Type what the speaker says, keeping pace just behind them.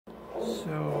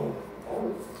So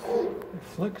I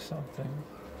flick something,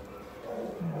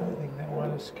 and I think that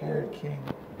one is scared King.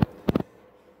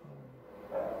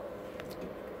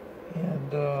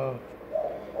 And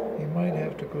he might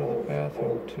have to go to the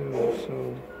bathroom too,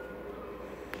 so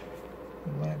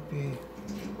he might be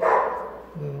a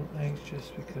little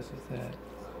anxious because of that.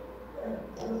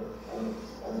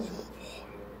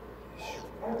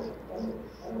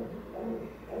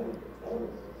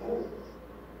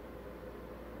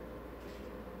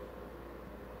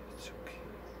 It's okay.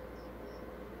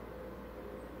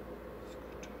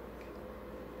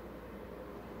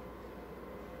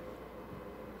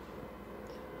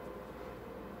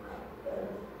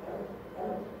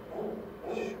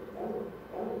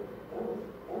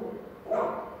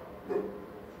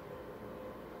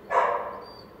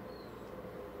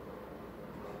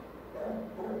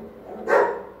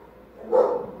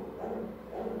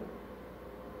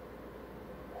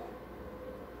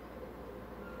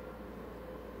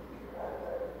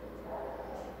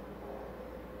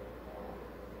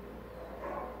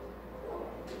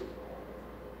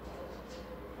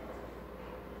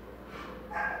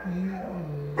 He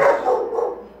is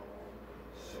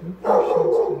super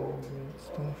sensitive about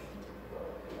stuff.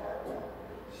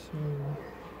 So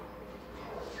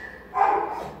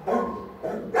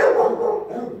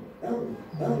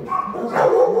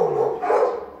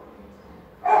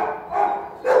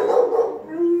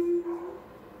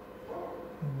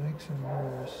it makes him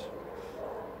nervous.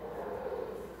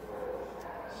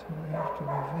 So I have to be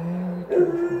very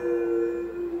careful.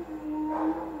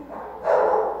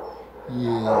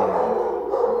 Yeah,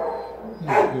 he's a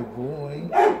good boy.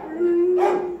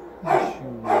 Yes, you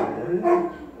are.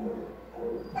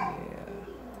 Yeah.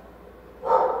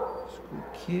 He's a good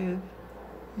kid.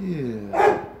 Yeah.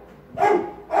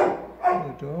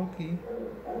 Good doggie.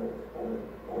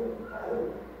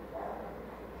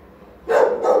 I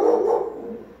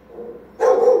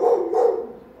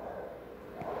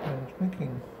was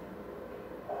thinking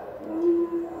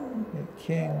that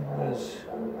King was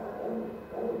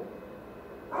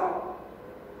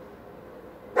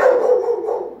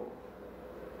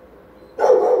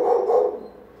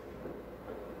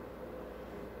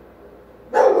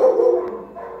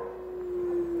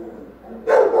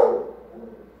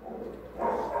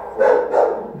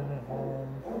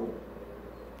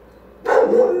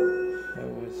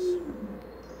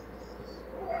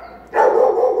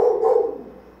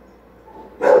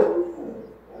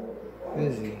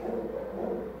busy.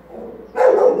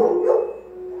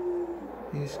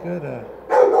 He's got a,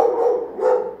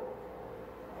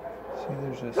 see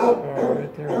there's a scar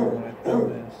right there where my thumb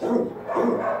is.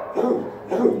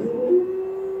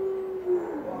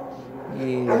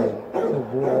 Yeah, good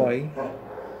boy.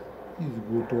 He's a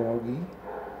good doggie.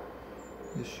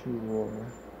 Yes, you are.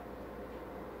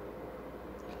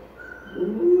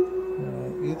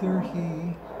 Either he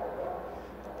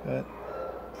got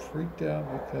freaked out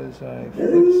because I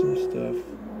flicked some stuff,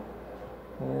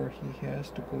 or he has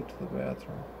to go to the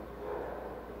bathroom.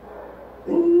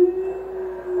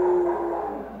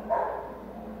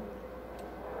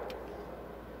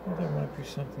 Well, there might be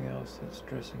something else that's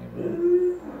stressing him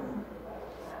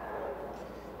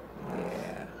out.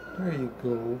 Yeah, there you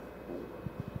go.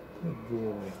 Good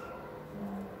boy.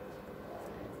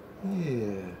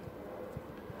 Yeah.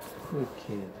 Good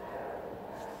kid.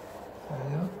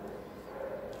 Yeah.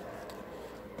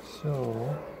 So,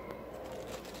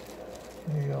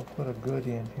 maybe I'll put a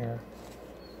goodie in here.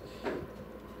 Good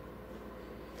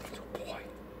boy.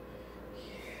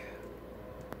 Yeah.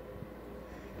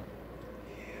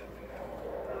 Yeah.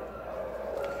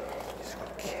 He's a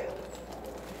good kid.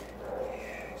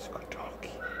 Yeah, he's a good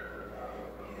doggie.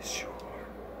 Yes, you are.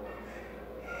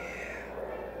 Yeah.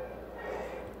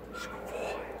 He's a good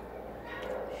boy.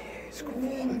 Yeah, he's a good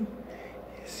boy.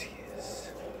 Yes, he is.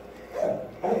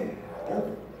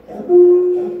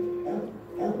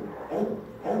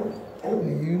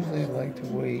 They usually like to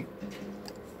wait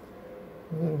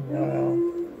a little while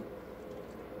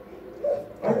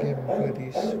to give them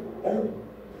goodies.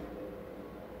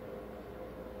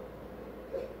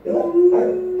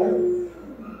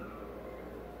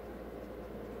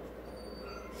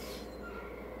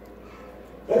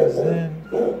 Because then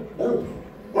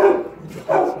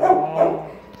it's all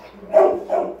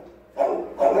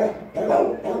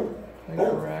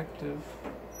hyperactive.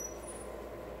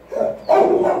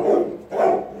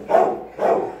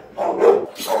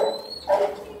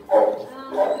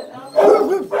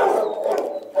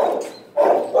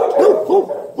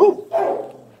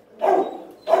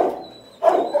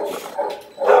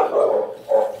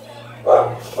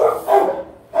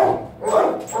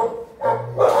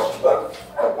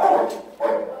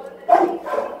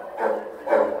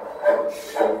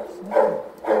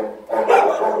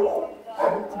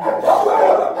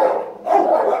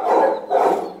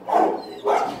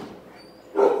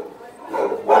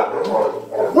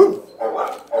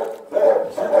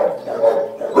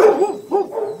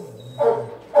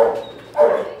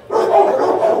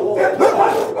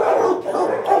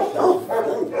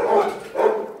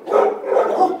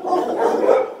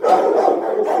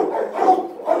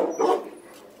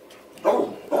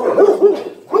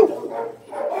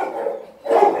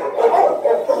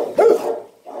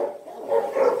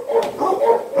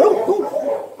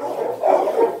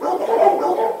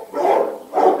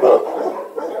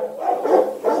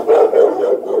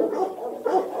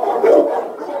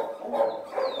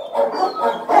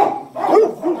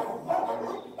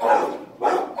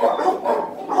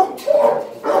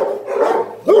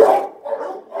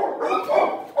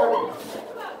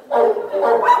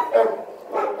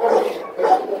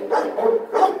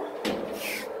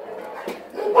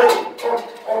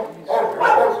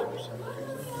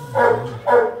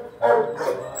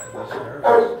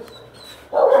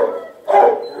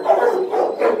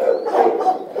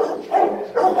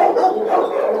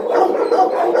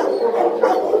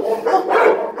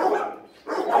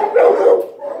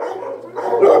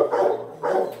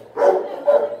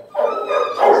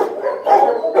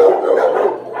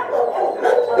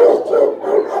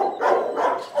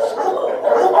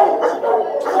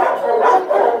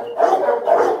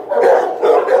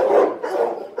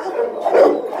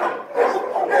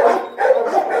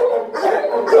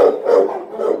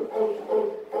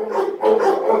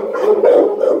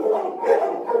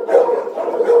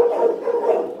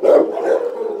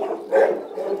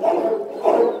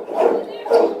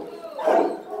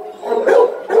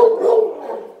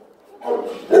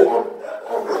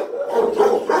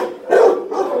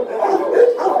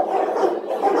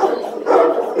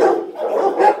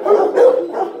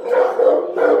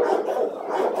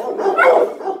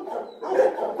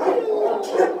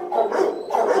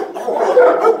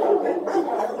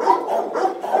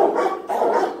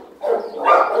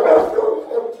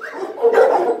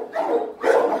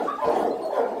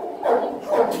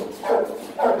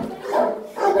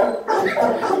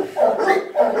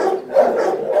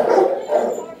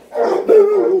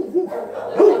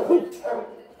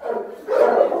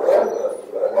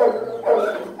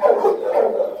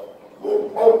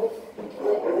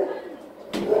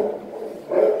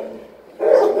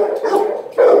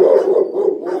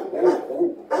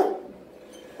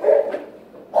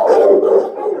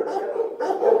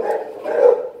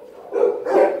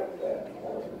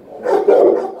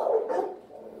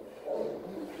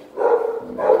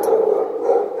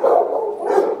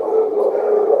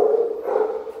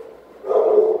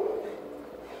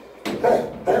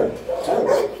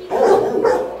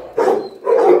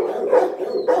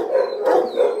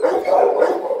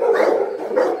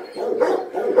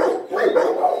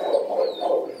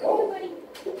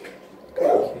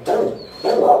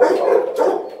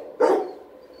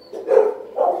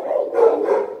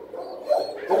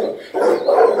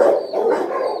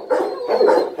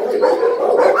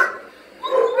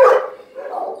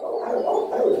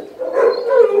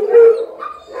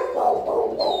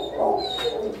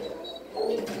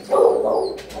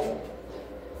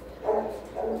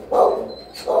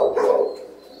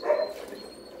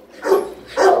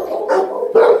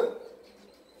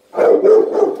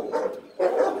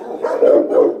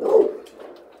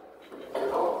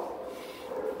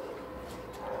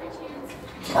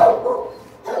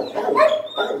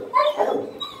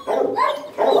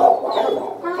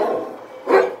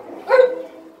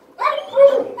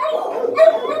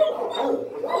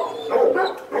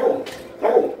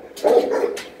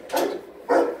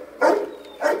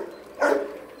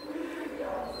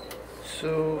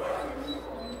 So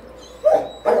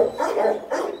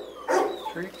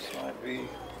treats might be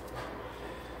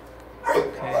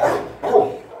okay. Yeah,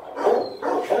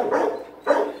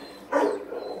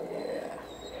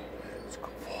 it's a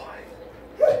good boy.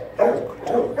 Good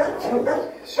dog.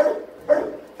 Yes, sir.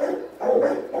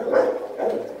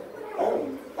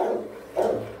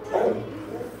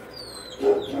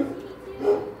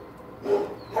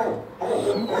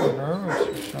 Super nervous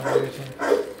for some reason.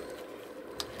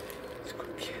 It's a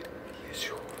good kid. Yes,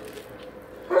 you are.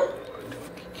 Good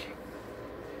doggy king.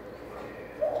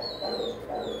 Yes, you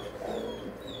are.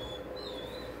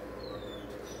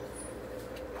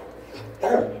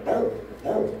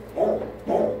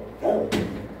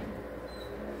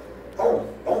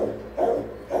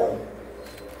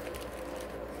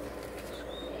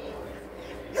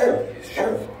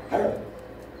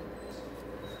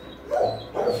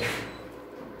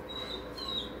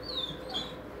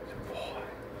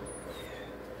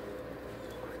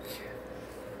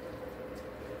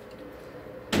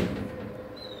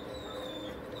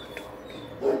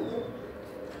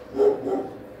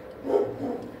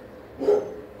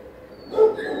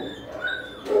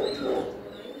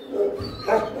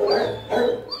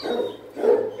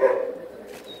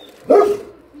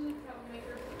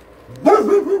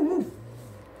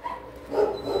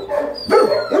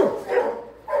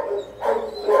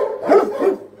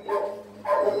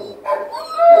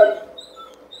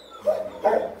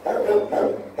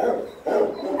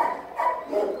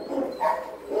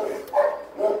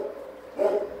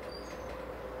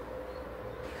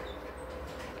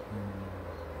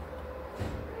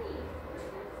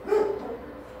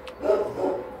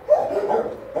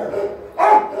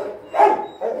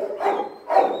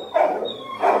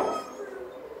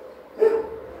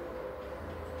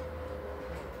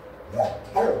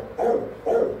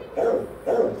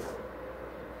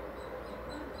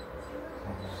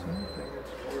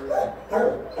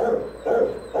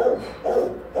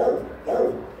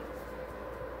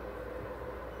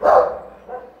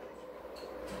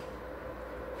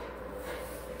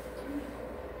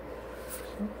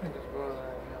 Something is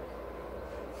bothering him.